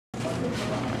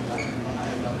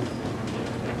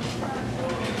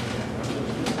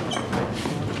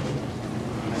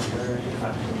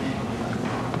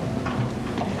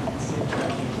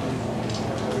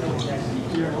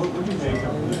What do you make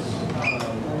of this?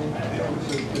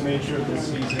 The nature of the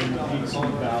season, the peaks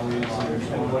and valleys,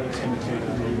 and what it's going to take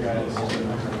for you guys to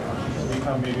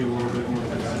become maybe a little bit more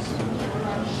consistent?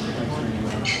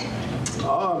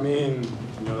 I mean,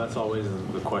 that's always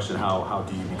the question. How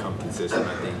do you become consistent?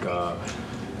 I think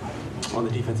on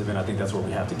the defensive end, I think that's where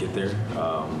we have to get there.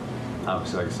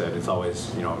 Obviously, like I said, it's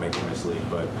always make or miss league,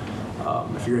 but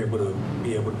if you're able to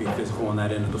be physical on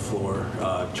that end of the floor,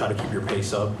 try to keep your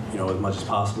pace up, as much as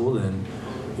possible, then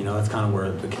that's kind of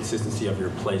where the consistency of your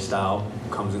play style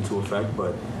comes into effect.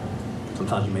 But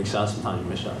sometimes you make shots, sometimes you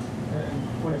miss shots.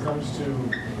 And when it comes to,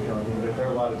 there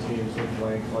are a lot of teams with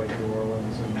length like New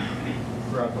Orleans and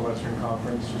throughout the Western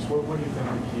Conference. Just what do you think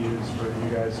the key is for you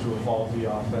guys to evolve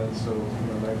the offense so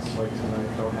nights like tonight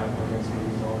don't happen against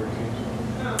these older teams?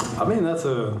 I mean, that's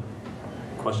a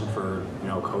question for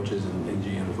coaches and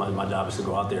GMs. My job is to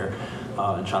go out there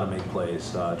and try to make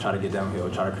plays, try to get downhill,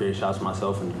 try to create shots for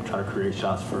myself, and try to create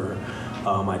shots for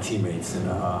my teammates. And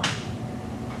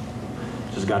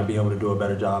just got to be able to do a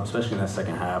better job, especially in that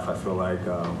second half. I feel like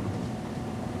I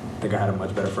think I had a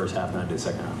much better first half than I did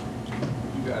second half.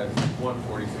 You guys won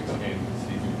 46 games this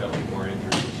season. You dealt with more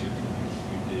injuries than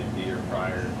you did the year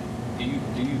prior. Do you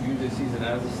view this season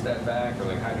as a step back,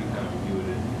 or how do you kind of view it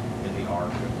in the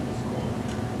arc of this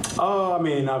score? I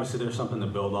mean, obviously there's something to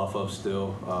build off of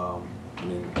still. I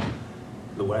mean,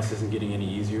 the West isn't getting any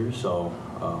easier, so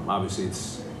obviously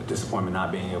it's a disappointment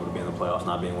not being able to be in the playoffs,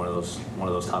 not being one of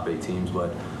those top 8 teams.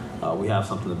 But we have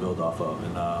something to build off of,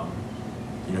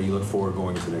 and you look forward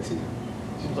going into next season.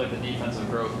 Seems like the defensive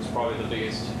growth was probably the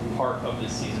biggest part of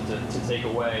this season to take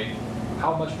away.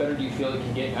 How much better do you feel it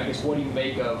can get? I guess what do you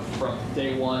make of from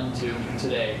day one to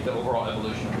today, the overall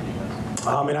evolution of the defense?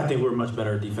 I mean, I think we're much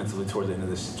better defensively towards the end of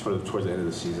this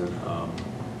season.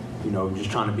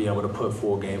 Just trying to be able to put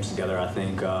full games together, I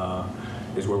think,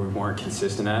 is where we weren't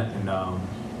consistent at, and our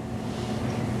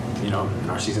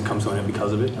season comes to an end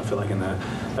because of it. I feel like in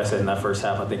that first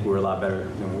half, I think we were a lot better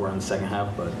than we were in the second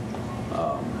half, but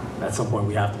at some point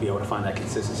we have to be able to find that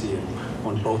consistency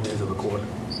on both ends of the court.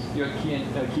 You had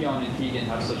Keon and Keegan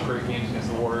have such great games against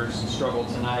the Warriors, struggled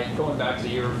tonight. Going back to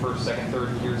your first, second,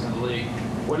 third years in the league,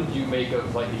 what did you make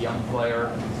of the young player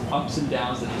ups and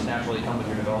downs that just naturally come with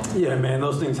your development? Yeah, man,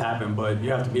 those things happen, but you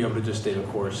have to be able to just stay the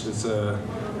course. It's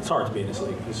hard to be in this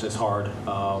league. It's just hard.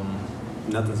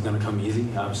 Nothing's going to come easy.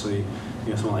 Obviously,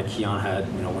 someone like Keon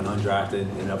went undrafted,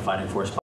 ended up fighting for his spot.